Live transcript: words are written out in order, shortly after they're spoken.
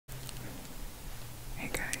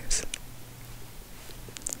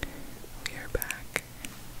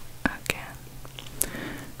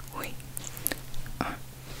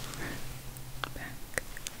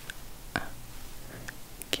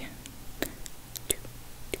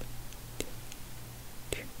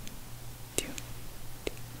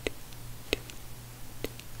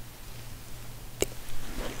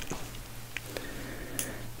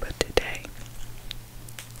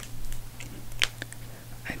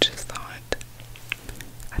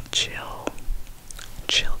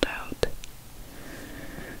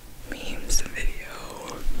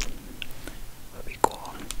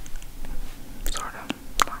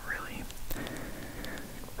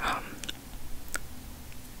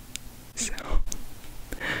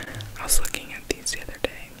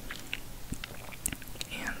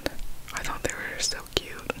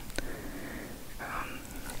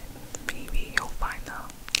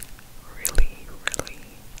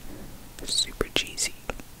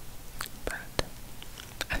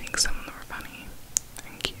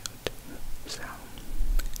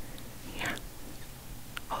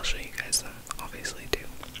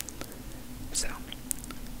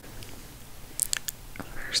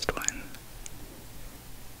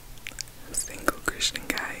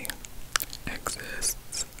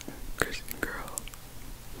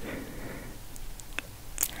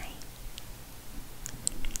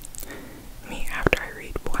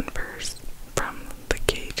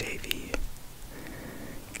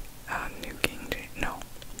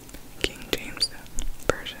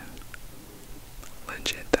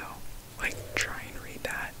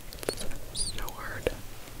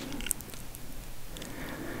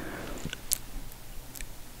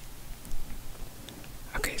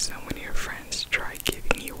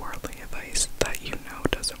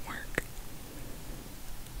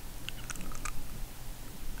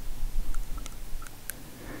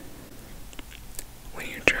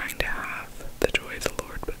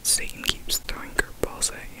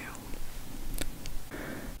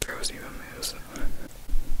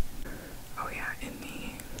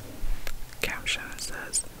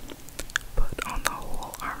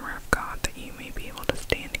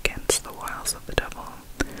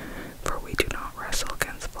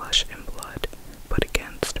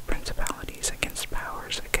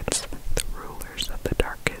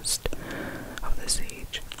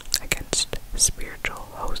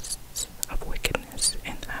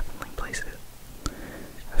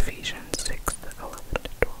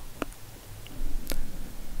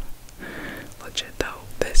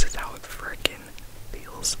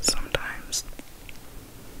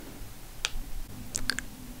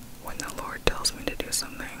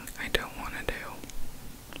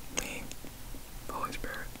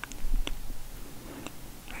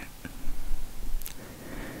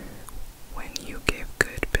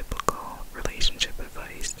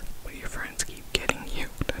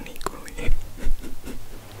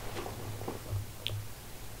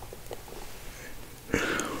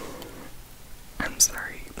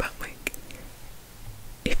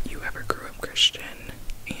ever grew up Christian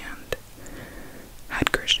and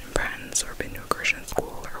had Christian friends or been to a Christian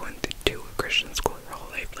school or went to a Christian school your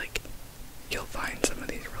whole life, like, you'll find some of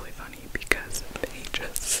these really funny because they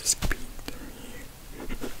just speak to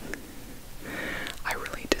me. I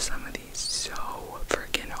relate to some of these so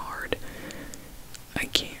freaking hard. I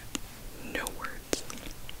can't. No words.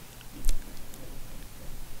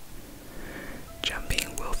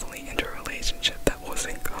 Jumping willfully into a relationship that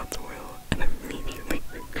wasn't God's will and immediately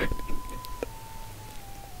regretting it.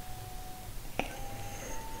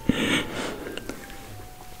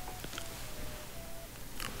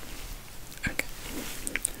 Okay.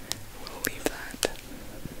 We'll leave that.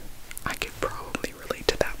 I could probably relate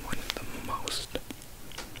to that one the most.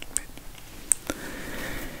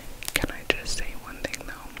 Can I just say one thing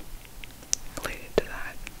though, related to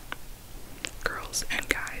that? Girls and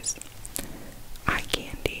guys, eye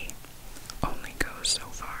candy only goes so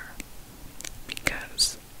far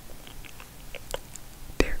because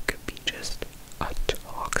there could be just a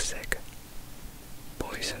toxic,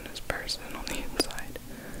 poisonous person on the inside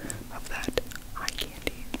of that eye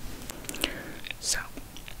candy. So,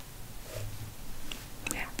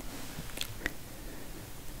 yeah.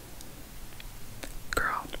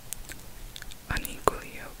 Girl,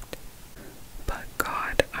 unequally yoked. But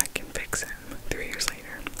God, I can fix him. 3 years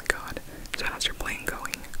later. God, so how's your plane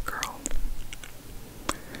going, girl?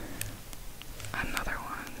 Another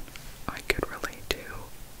one I could relate to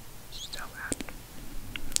so bad.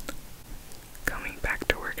 Coming back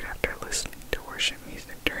to work after listening to worship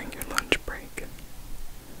music during your lunch break.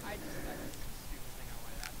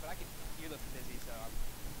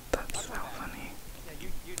 That's so funny.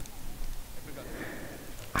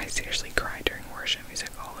 I seriously cry during worship music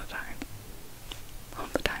all the time. All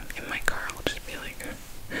the time. In my car, I'll just be like,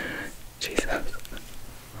 Jesus.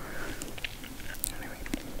 Anyway.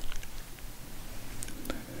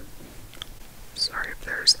 Sorry if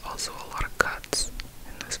there's also a lot of cuts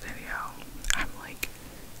in this video. I'm like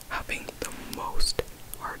having the most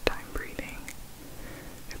hard time breathing.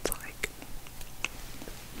 It's like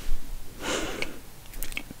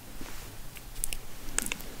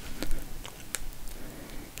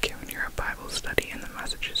okay, when you're at Bible study and the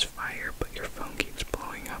message is fire, but your phone keeps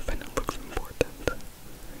blowing up and it looks important.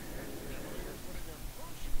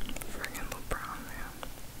 Friggin' LeBron, man.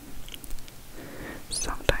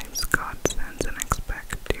 Sometimes God sends and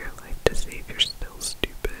expects your life to see if you're still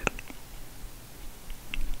stupid.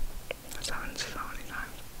 That's happened so many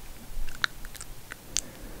times.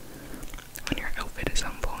 When your outfit is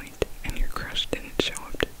on point and your crush didn't show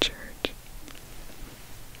up to church.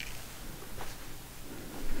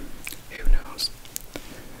 Who knows?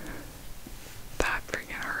 That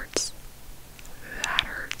freaking hurts. That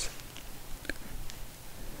hurts.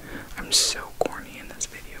 I'm so corny in this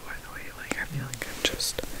video, by the way. Like, I feel like I'm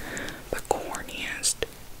just the corniest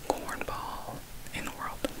cornball in the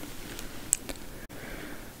world.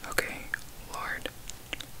 Okay, Lord,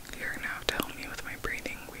 you're gonna have to help me with my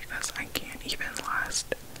breathing because I can't even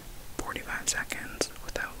last 45 seconds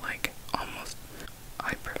without, like, almost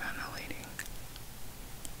hyperventilating.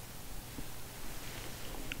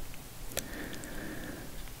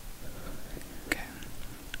 Okay.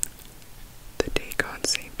 The day God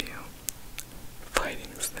saved you,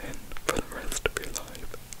 fighting sin for the rest of your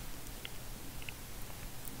life.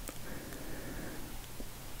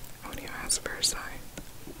 When you ask for a sign.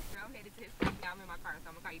 I'm headed to his place now. I'm in my car, so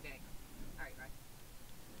I'm gonna call you back. Alright, bye.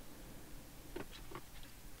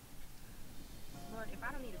 Lord, if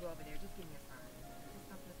I don't need to go over there, just give me a sign. Just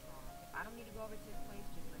something small. If I don't need to go over to his place,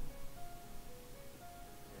 just let me know.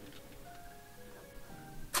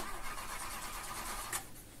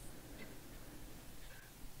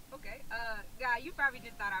 Okay, guy, you probably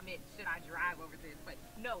just thought I meant should I drive over to his place.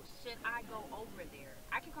 No, should I go over there?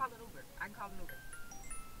 I can call an Uber. I can call an Uber.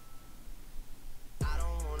 I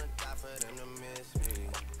don't wanna die for them to miss me.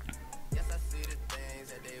 Yes, I see the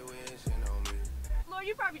things that they wishing on me. Lord,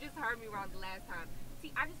 you probably just heard me wrong the last time.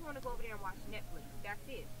 See, I just want to go over there and watch Netflix. That's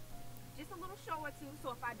it. Just a little show or two.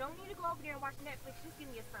 So if I don't need to go over there and watch Netflix, just give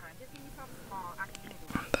me a sign. Just give me something small. I can handle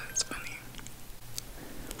it. That's funny.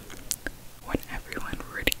 When everyone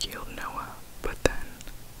ridiculed Noah, but then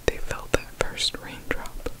they felt that first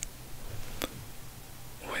raindrop.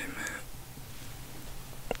 Wait a minute.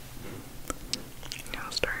 You know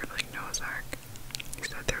the story of, like, Noah's Ark? He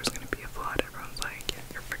said there was gonna be a flood. Everyone's like, yeah,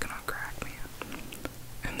 you're freaking on crack, man.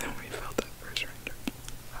 And then we felt that first raindrop.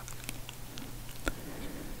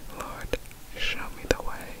 Lord, show me the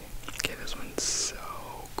way. Okay, this one's so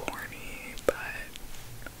corny, but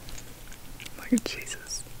look at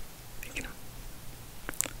Jesus.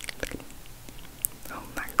 Oh,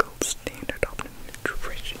 that gold standard of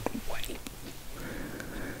nutrition.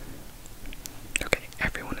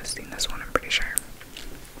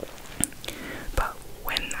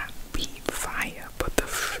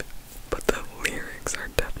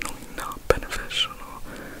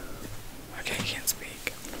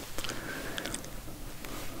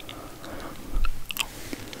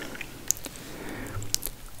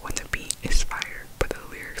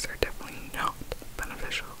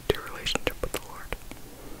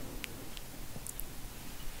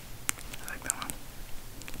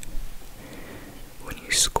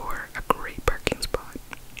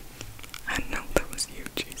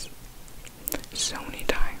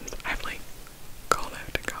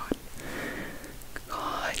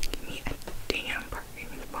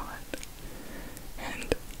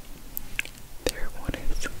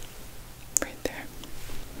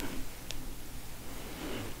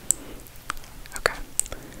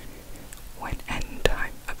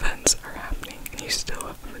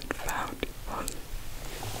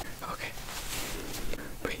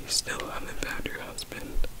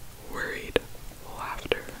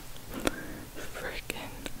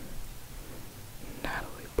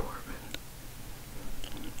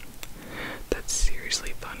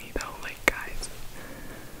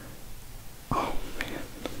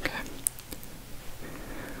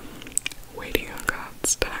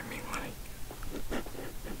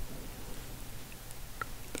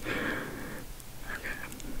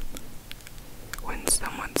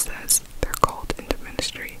 someone says they're called into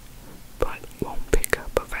ministry, but won't pick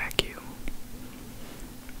up a vacuum.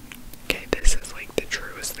 Okay, this is like the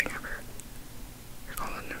truest thing ever. You're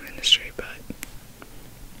called into ministry, but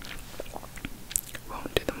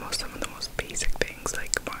won't do some of the most basic things,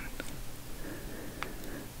 like, come on.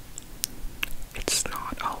 It's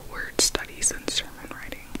not all word studies and sermon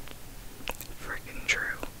writing. Freaking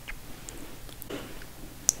true.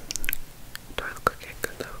 Do I look like a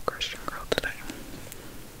good little Christian girl today?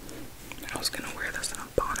 I was gonna wear this in a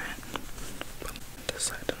bonnet, but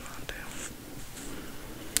decided not to.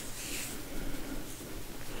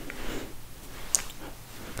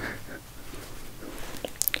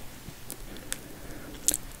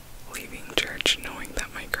 Leaving church knowing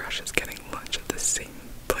that my crush is getting lunch at the same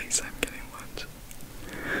place I'm getting lunch.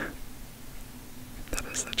 That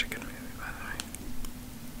is such a good movie, by the way.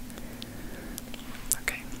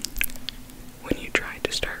 Okay. When you try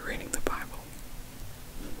to start reading the Bible.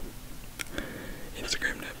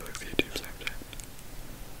 Instagram, Netflix, YouTube, Snapchat.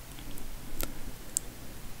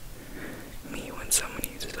 Me, when someone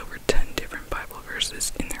uses over 10 different Bible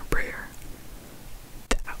verses in their prayer.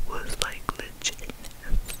 That was like legit.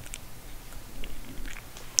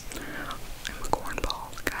 I'm a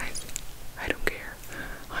cornball, guys. I don't care.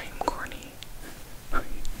 I am corny. I don't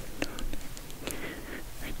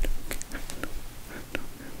care.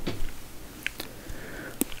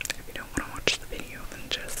 If you don't want to watch the video, then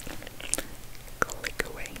just click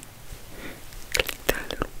away. Click that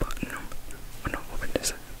little button. Oh no, open this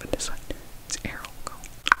side. It's arrow. Go.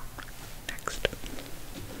 Next.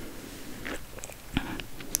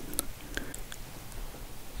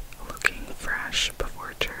 Looking fresh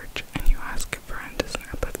before church, and you ask a friend to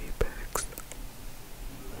snap a few pics.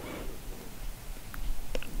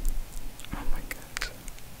 Oh my gosh.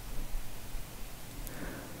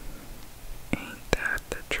 Ain't that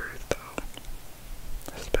the truth, though?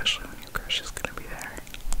 Especially when your crush is gonna be there.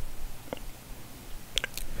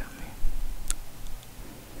 Feel me?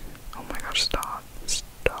 Oh my gosh, stop.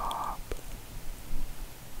 Stop.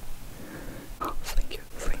 Oh, thank you.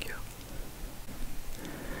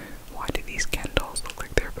 Why do these Ken dolls look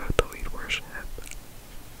like they're about to lead worship?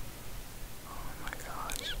 Oh my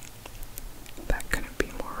gosh. That couldn't be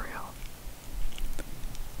more real.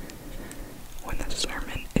 When the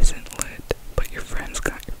sermon isn't lit, but your friends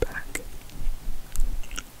got your back.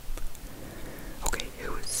 Okay,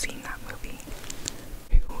 who has seen that movie?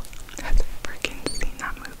 Who has freaking seen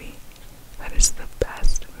that movie? That is the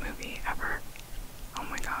best movie ever. Oh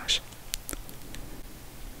my gosh.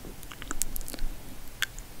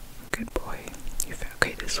 Good boy.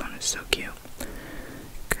 Okay, this one is so cute.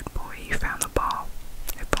 Good boy, you found the ball.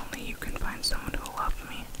 If only you can find someone who'll love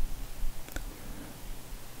me.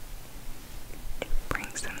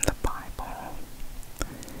 Brings in the Bible.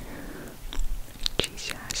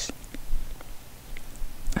 Jesus.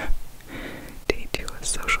 Day 2 of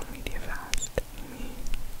social media fast.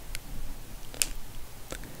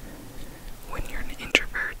 When you're an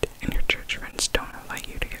introvert and your church friends don't invite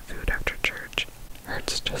you to get food after church,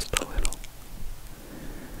 hurts just a little.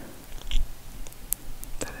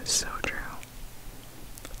 That is so true.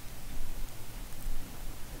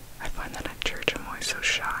 I find that at church I'm always so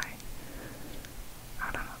shy.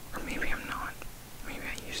 I don't know, or maybe I'm not. Maybe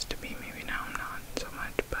I used to be, maybe now I'm not so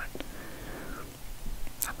much, but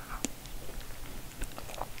I don't know.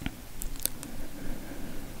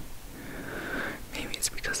 Maybe it's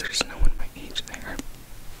because there's no one my age there.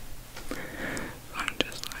 I'm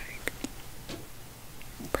just like,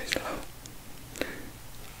 praise the Lord.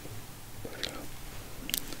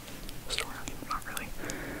 Sort of, not really.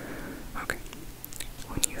 Okay.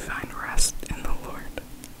 When you find rest in the Lord,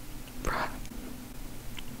 bruh.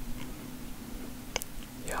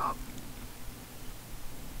 Yup.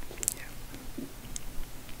 Yeah.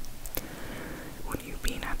 When you've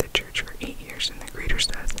been at the church for 8 years and the greeter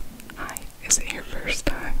says, "Hi, is it your first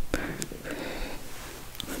time?"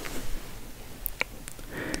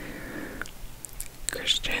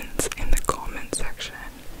 Christians in the comment section.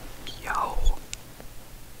 Yo.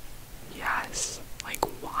 Yes. Like,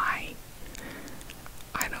 why?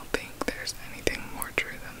 I don't think there's anything more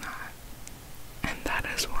true than that. And that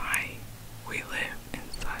is why we live in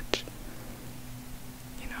such,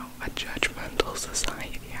 a judgmental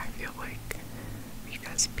society, I feel like.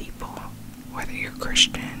 Because people, whether you're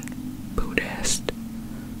Christian, Buddhist,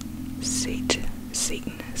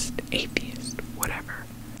 Satanist, atheist, whatever,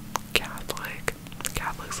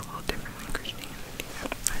 Catholic's a little different than Christianity,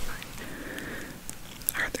 I find.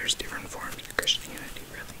 Or there's different forms of Christianity,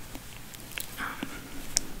 really.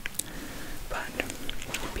 But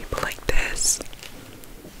people like this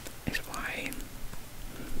is why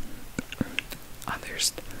other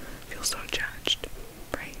feel so judged,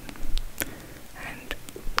 right? And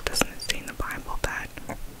doesn't it say in the Bible that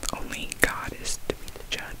only God is to be the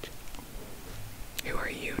judge? Who are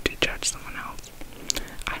you to judge someone else?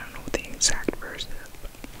 I don't know what the exact verse is,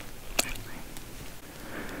 but anyway.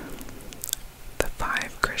 The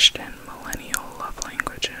 5 Christian millennial love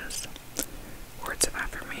languages. Words of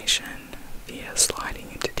affirmation via sliding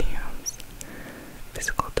into DMs.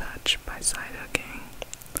 Physical touch by side hugging.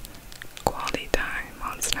 Quality time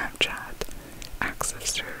on Snapchat. Acts of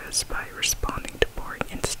service by responding to boring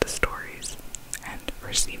Insta stories. And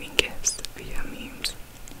receiving gifts via memes.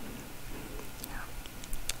 Yeah.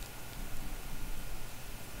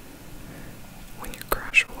 When your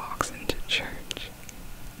crush walks into church.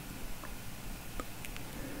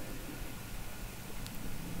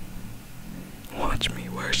 Watch me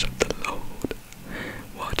worship the Lord.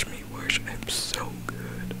 Watch me worship Him so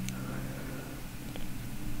good.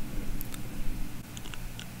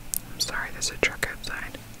 I'm sorry, there's a truck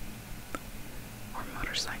outside. Or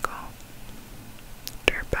motorcycle.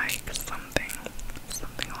 Dirt bike, something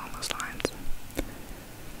along those lines.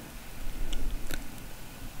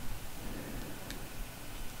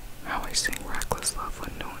 How I sing reckless love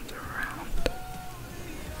when no one's around.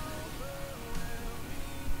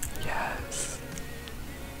 Yes.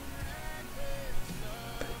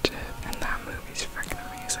 Legit. And that movie's freaking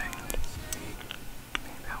amazing.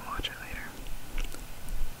 Maybe I'll watch it later.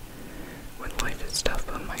 When life is tough,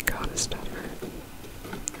 but my God is tougher.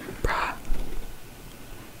 Bruh.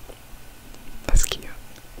 That's cute.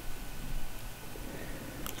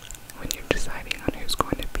 When you're deciding on who's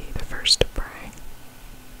going to be the first to pray.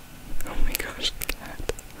 Oh my gosh, look at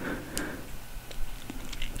that.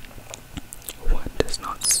 One does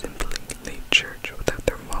not simply leave church without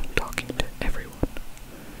their mom talking to everyone.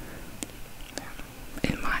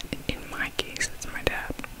 In my case, it's my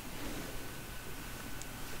dad.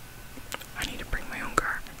 I need to bring my own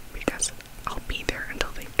car because I'll be there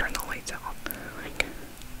until they turn the lights out. Like,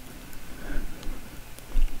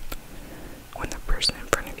 when the person in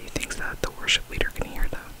front of you thinks that the worship leader can hear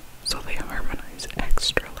them, so they harmonize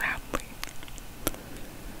extra loudly.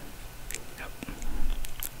 Yep.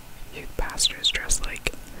 Youth pastors dress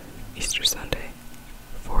like Easter Sunday,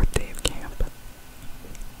 4th day of camp.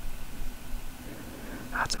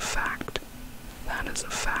 That's a fact. That is a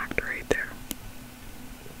fact right there.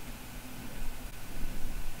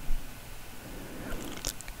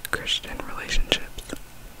 Christian relationships.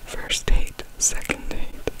 First date, second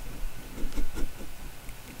date.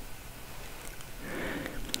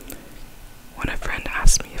 When a friend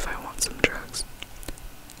asks me if I want some drugs,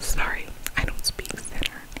 sorry, I don't speak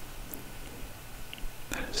sinner.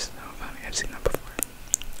 That is so funny, I've seen that before.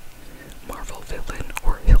 Marvel villain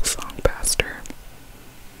or Hillsong pastor.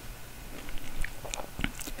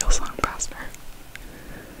 Hillsong pastor.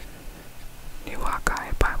 New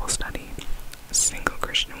Hawkeye Bible study. Single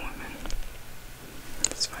Christian woman.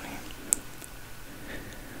 That's funny.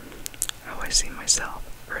 How I see myself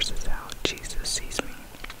versus how Jesus sees me.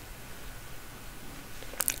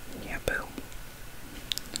 Yeah, boo.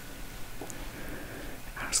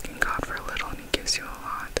 Asking God for a little and He gives you a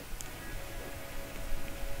lot.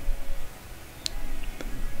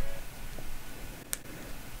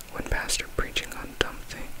 When pastor preaching on dumb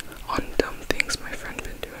things my friend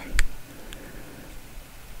been doing.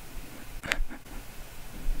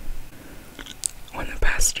 When the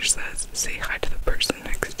pastor says, say hi to the person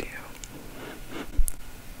next to you.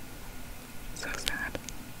 So sad.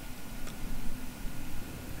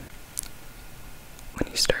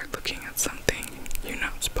 When you start looking at something